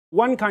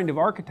One kind of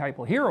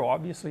archetypal hero,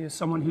 obviously, is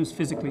someone who's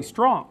physically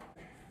strong.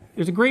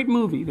 There's a great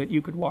movie that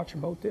you could watch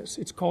about this.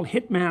 It's called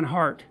Hitman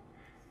Hart.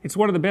 It's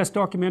one of the best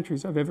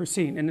documentaries I've ever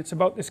seen, and it's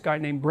about this guy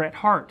named Bret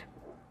Hart.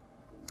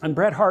 And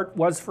Bret Hart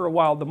was, for a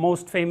while, the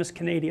most famous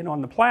Canadian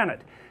on the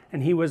planet.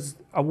 And he was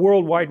a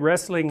Worldwide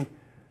Wrestling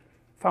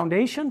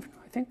Foundation,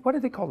 I think. What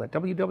did they call that?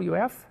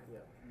 WWF?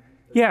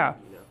 Yeah.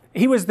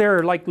 He was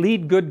their, like,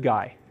 lead good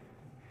guy.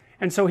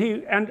 And so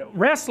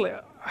wrestling,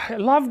 I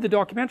loved the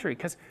documentary,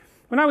 because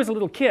when I was a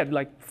little kid,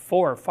 like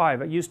 4 or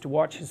 5, I used to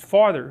watch his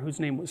father, whose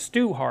name was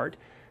Stu Hart,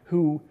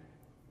 who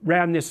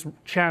ran this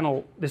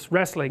channel, this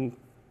wrestling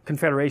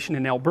confederation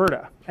in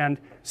Alberta. And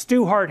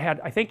Stu Hart had,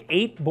 I think,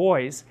 8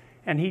 boys,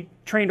 and he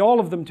trained all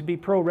of them to be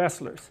pro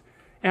wrestlers.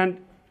 And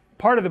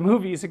part of the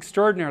movie is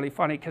extraordinarily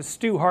funny because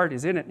Stu Hart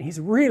is in it, and he's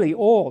really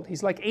old.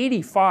 He's like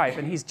 85,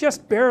 and he's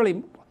just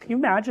barely, can you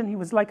imagine? He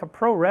was like a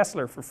pro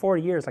wrestler for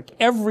 40 years. Like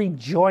every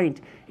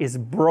joint is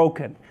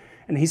broken.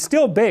 And he's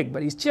still big,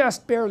 but he's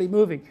just barely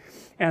moving.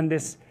 And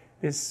this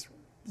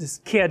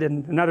kid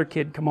and another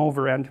kid come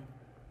over, and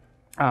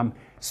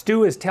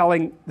Stu is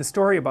telling the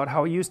story about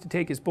how he used to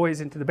take his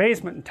boys into the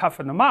basement and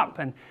toughen them up.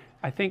 And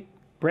I think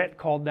Bret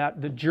called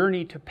that the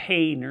journey to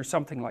pain or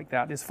something like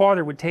that. His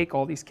father would take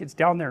all these kids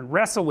down there and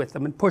wrestle with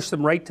them and push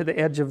them right to the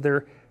edge of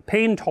their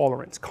pain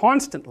tolerance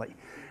constantly.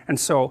 And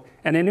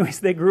anyways,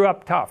 they grew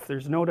up tough.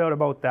 There's no doubt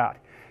about that.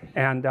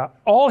 And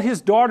all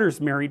his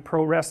daughters married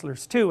pro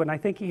wrestlers too, and I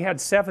think he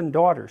had 7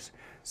 daughters.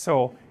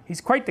 So he's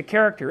quite the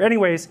character.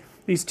 Anyways,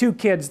 these 2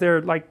 kids, they're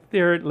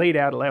late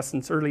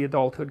adolescence, early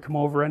adulthood, come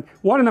over, and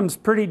one of them's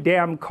pretty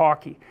damn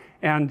cocky.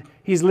 And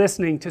he's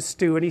listening to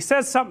Stu, and he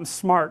says something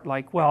smart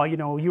like, well, you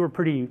know, you were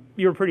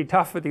pretty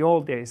tough with the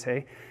old days,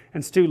 hey?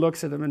 And Stu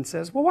looks at him and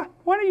says, well,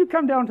 why don't you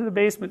come down to the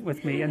basement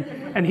with me?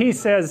 And he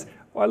says,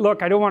 well,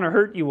 look, I don't want to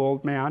hurt you,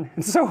 old man.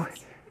 And so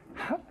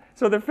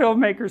the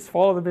filmmakers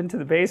follow them into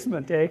the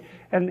basement, eh?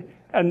 And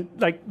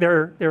like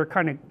they're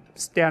kind of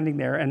standing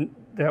there, and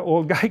the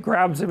old guy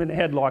grabs him in a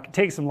headlock and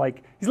takes him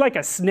like, he's like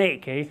a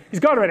snake, eh? He's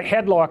got him in a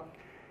headlock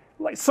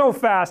like so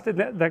fast,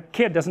 and the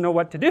kid doesn't know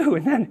what to do.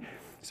 And then,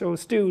 so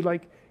Stu,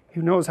 like,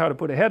 who knows how to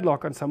put a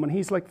headlock on someone,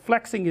 he's like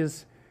flexing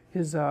his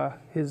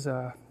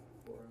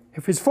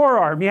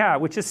forearm, yeah,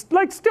 which is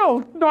like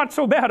still not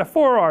so bad a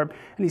forearm.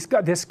 And he's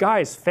got, this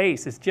guy's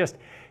face is just,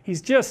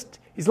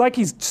 he's like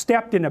he's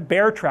stepped in a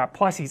bear trap,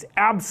 plus he's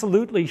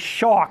absolutely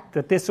shocked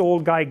that this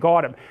old guy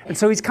got him. And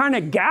so he's kind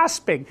of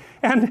gasping.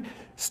 And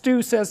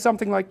Stu says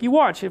something like, you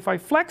watch, if I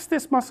flex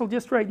this muscle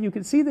just right, you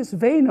can see this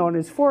vein on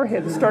his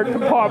forehead start to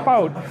pop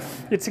out.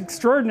 It's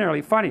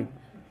extraordinarily funny.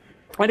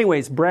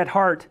 Anyways, Bret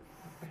Hart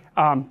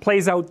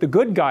plays out the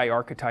good guy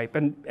archetype.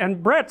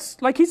 And Bret's,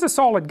 like, he's a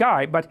solid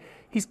guy, but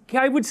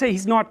I would say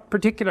he's not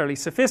particularly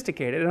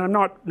sophisticated, and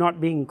I'm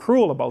not being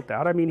cruel about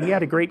that. I mean, he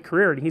had a great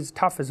career, and he's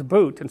tough as a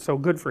boot, and so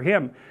good for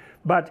him.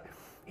 But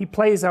he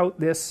plays out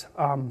this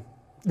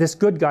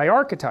good guy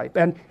archetype,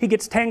 and he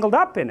gets tangled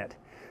up in it.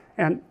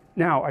 And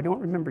now, I don't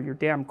remember your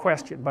damn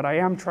question, but I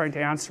am trying to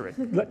answer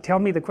it. Tell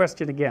me the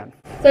question again.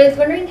 So I was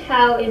wondering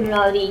how, in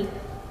reality,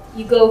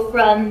 you go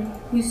from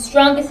who's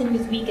strongest and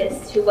who's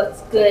weakest to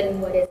what's good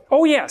and what is.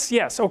 Oh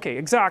yes, okay,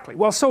 exactly.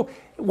 Well, so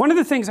one of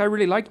the things I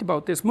really liked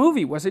about this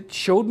movie was it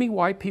showed me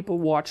why people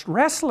watched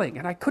wrestling,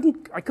 and I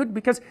couldn't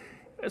because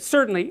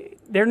certainly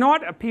they're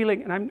not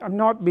appealing, and I'm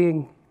not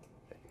being.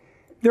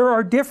 There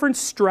are different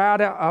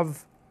strata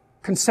of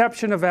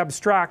conception of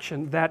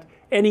abstraction that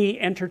any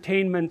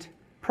entertainment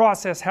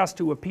process has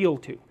to appeal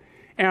to,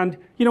 and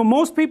you know,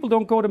 most people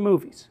don't go to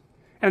movies.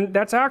 And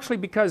that's actually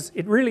because,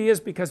 it really is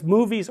because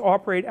movies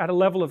operate at a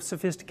level of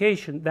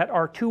sophistication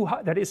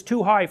that is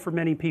too high for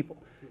many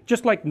people.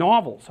 Just like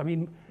novels. I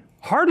mean,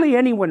 hardly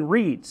anyone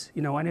reads,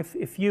 you know, and if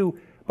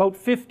about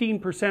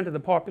 15% of the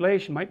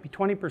population, might be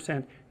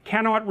 20%,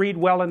 cannot read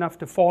well enough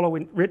to follow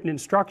written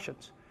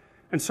instructions.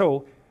 And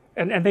so,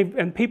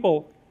 and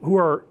people who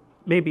are,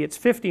 maybe it's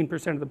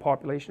 15% of the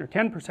population or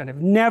 10%,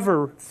 have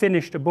never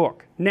finished a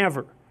book.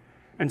 Never.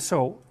 And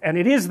so, and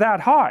it is that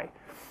high.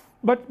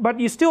 But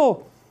you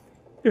still,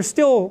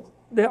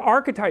 the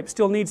archetype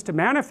still needs to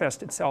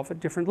manifest itself at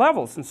different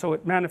levels, and so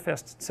it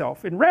manifests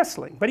itself in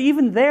wrestling. But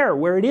even there,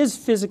 where it is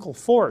physical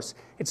force,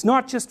 it's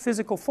not just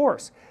physical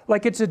force.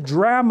 Like, it's a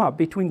drama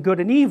between good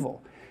and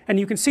evil. And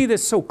you can see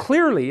this so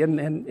clearly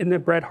in the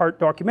Bret Hart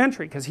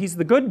documentary, because he's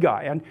the good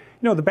guy, and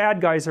you know, the bad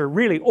guys are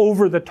really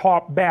over the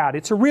top bad.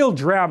 It's a real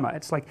drama.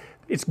 It's like,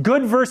 it's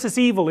good versus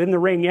evil in the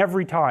ring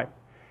every time.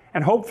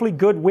 And hopefully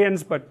good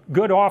wins, but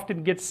good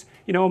often gets,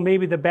 you know,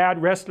 maybe the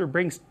bad wrestler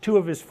brings 2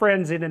 of his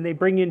friends in, and they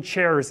bring in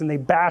chairs and they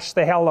bash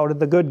the hell out of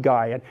the good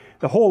guy, and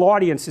the whole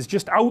audience is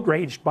just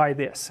outraged by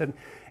this.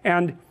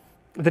 And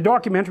the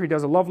documentary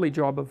does a lovely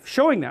job of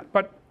showing that.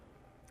 But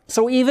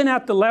so even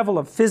at the level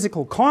of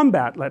physical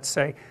combat, let's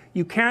say,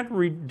 you can't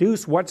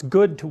reduce what's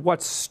good to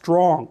what's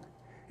strong.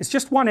 It's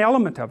just one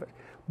element of it.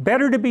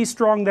 Better to be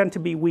strong than to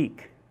be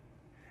weak.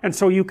 And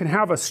so you can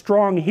have a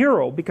strong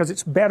hero because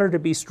it's better to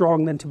be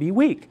strong than to be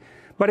weak.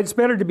 But it's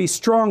better to be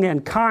strong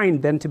and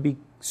kind than to be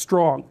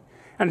strong.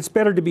 And it's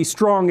better to be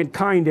strong and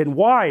kind and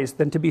wise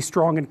than to be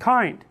strong and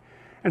kind.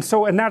 And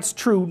so, and that's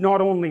true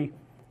not only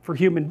for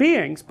human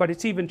beings, but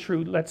it's even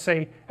true, let's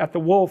say, at the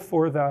wolf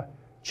or the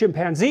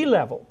chimpanzee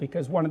level,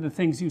 because one of the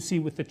things you see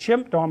with the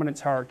chimp dominance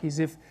hierarchies,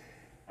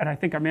 and I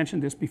think I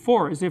mentioned this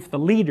before, is if the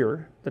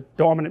leader, the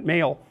dominant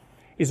male,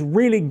 is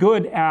really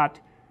good at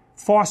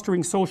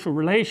fostering social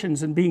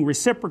relations and being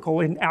reciprocal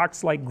in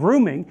acts like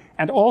grooming,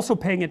 and also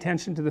paying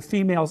attention to the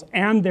females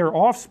and their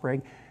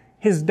offspring,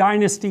 his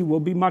dynasty will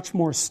be much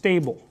more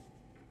stable.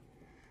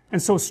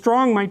 And so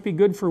strong might be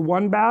good for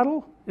one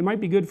battle, it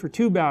might be good for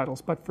 2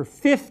 battles, but for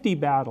 50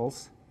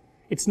 battles,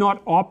 it's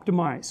not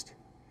optimized.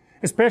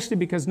 Especially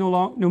because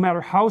no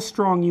matter how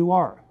strong you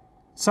are,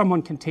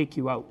 someone can take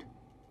you out.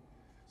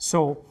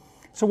 So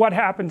what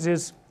happens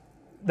is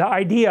the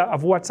idea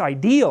of what's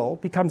ideal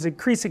becomes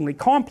increasingly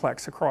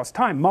complex across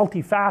time,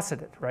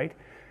 multifaceted, right?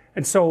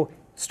 And so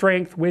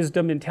strength,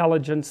 wisdom,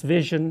 intelligence,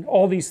 vision,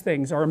 all these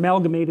things are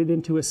amalgamated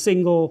into a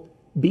single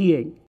being.